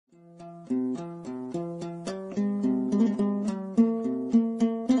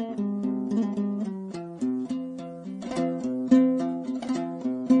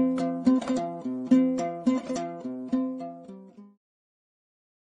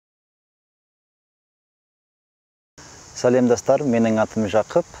Сәлем достар, менің атым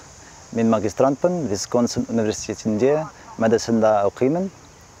Жақып. Мен магистрантпын, Висконсин университетінде медицинада оқимын.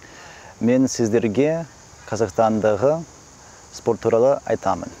 Мен сіздерге Қазақстандағы спорт туралы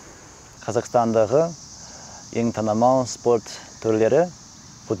айтамын. Қазақстандағы ең танымал спорт түрлері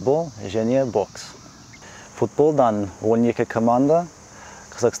футбол және бокс. Футболдан 12 команда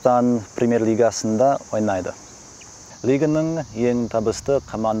Қазақстан премьер-лигасында ойнайды. Лиганың ең табысты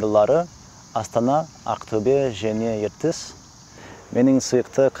командалары Астана, Ақтөбе және Ертіс. Менің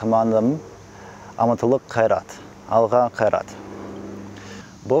сүйікті командам Алматылық Қайрат, Алға Қайрат.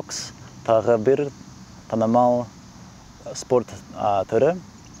 Бокс тағы бір танымал спорт түрі.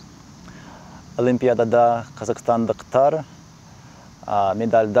 Олимпиадада қазақстандықтар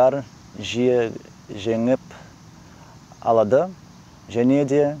медальдар жиі жеңіп алады. Және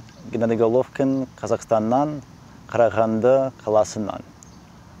де Геннадий Головкин Қазақстаннан, Қарағанды қаласынан.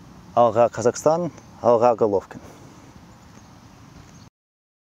 Алға Қазақстан, алға Головкин.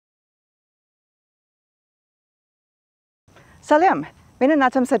 Сәлем, менің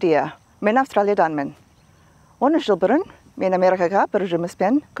атым Садия. Мен Австралияданмын. 10 жыл бұрын мен Америкаға бір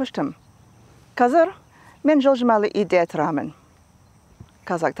жұмыспен көштім. Қазір мен жылжымалы үйде тұрамын.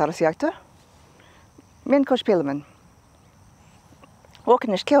 Қазақтар сияқты мен көшпелімін.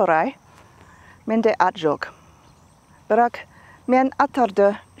 Өкінішке орай, менде ат жоқ. Бірақ мен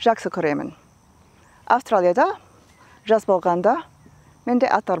аттарды жақсы көремін. Австралияда жас болғанда менде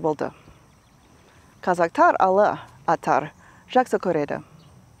аттар болды. Қазақтар алы аттар жақсы көреді.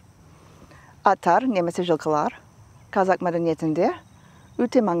 Аттар немесе жылқылар қазақ мәдениетінде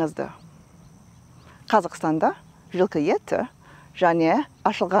өте маңызды. Қазақстанда жылқы еті және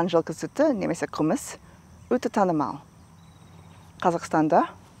ашылған жылқы сүті немесе күміс өте танымал. Қазақстанда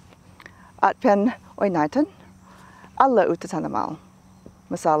атпен ойнайтын алы өте танымал.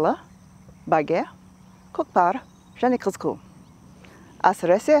 Мысалы, бәйге, көкпар және қызқу.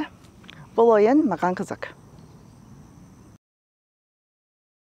 Әсіресе бұл ойын маған қызық.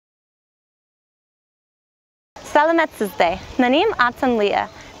 Сәлеметсіздер, менің атым Лия.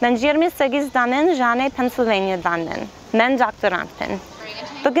 Мен 28-данмын және Пенсильванияданмын. Мен докторантпын.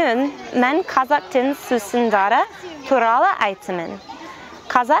 Бүгін мен қазақ тіл сөздері туралы айтамын.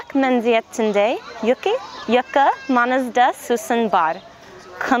 Қазақ мәдениетінде екі маңызды сөз бар.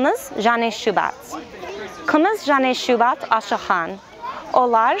 Қымыз және шубат. Қымыз және шубат ашылған.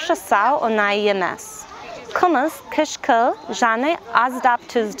 Олар жасау оңай емес. Қымыз қышқыл және аздап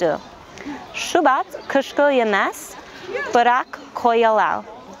тұзды. Шубат қышқыл емес, бірақ қоюлау.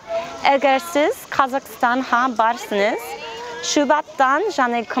 Егер сіз Қазақстанға барсаңыз, шубаттан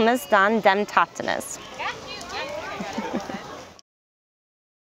және қымыздан дәм татыңыз.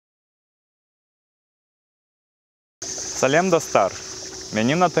 Сәлем достар,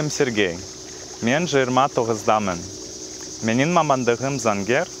 менің атым Сергей. Мен 29-дамын. Менің мамандығым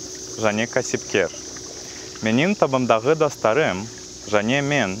заңгер және кәсіпкер. Менің тобымдағы достарым және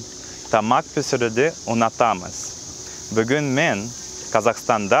мен тамақ пісіруді ұнатамыз. Бүгін мен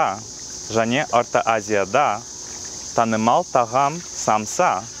Қазақстанда және Орта Азияда танымал тағам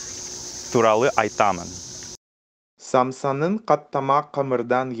самса туралы айтамын. Самсаның қаттама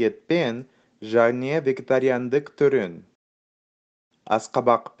қамырдан етпен және вегетариандық түрін.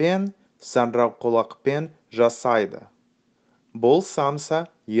 Асқабақпен, саңырауқұлақпен жасайды. Бұл самса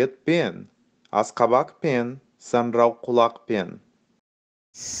етпен, асқабақпен, саңырауқұлақпен.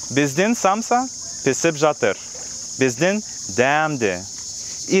 Біздің самса пісіп жатыр. Біздің дәмді,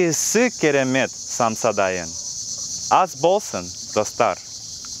 иісі керемет самсадайын. Аз болсын, достар.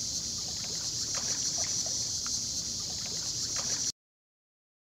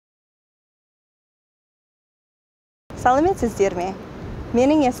 Сәлеметсіздер ме?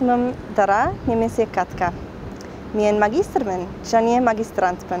 Менің есімім Дара немесе Катка. Мен магистрмын және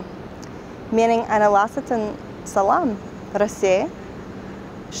магистрантпын. Менің айналысатын салам Россия,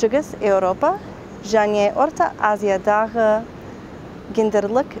 Шығыс Еуропа және Орта Азиядағы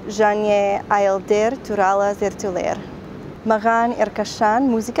гендерлік және әйелдер туралы зерттеулер. Маған әрқашан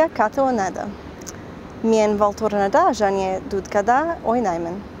музыка қатты ұнайды. Мен валтурнада және дудкада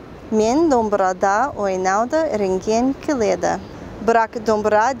ойнаймын. Мен домбырада ойнауды үйренген келеді. Бірақ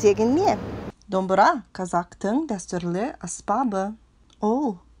домбыра деген не? Домбыра қазақтың дәстүрлі аспабы.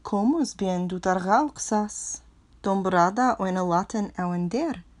 Ол комуз бен дутарға ұқсас. Домбырада ойналатын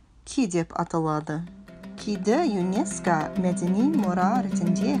әуендер ки деп аталады. Киді ЮНЕСКО мәдени мұра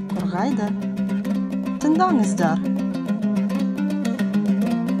ретінде қорғайды. Тыңдаңыздар.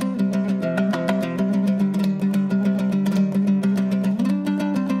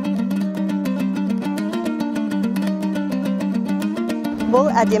 Бұл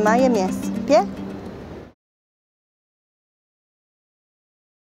әдемі емес, пе?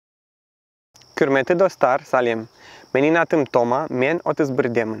 Kürmeti dostlar Salim. Menin adım Toma, men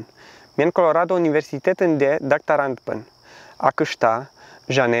 31 demin. Men Colorado Üniversitetinde doktorant ben. Akışta,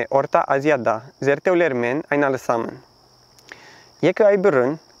 jane Orta Asya'da zertevlermen aynalısamın. Yeki ay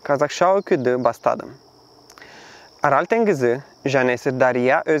bürün Kazakça okuydu bastadım. Aral Tengizi, jane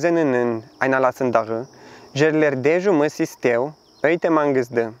Sırdarya özeninin aynalasındağı yerlerde jumus istev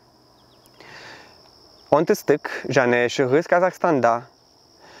öğitemangızdı. Ontıstık, jane şıhız Kazakistan'da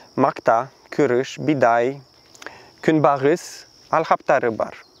makta, kürüş, biday, künbağız, alhaptarı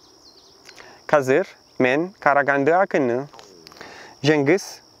var. Kazır, men Karagandı akını,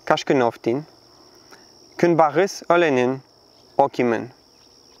 Cengiz Kaşkınovtin, künbağız ölenin okimin.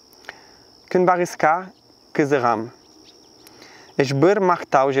 Künbağızka kızıram. Eşbir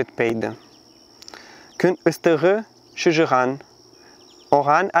maktav jetpeydi. Kün ıstığı şıjıgan,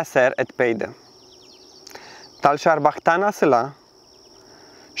 oğan eser etpeydi. Talşarbaktan asıla,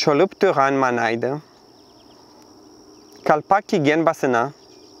 şolup tüğan manaydı. Kalpak ki gen basına,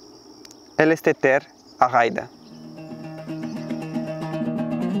 elesteter ağaydı.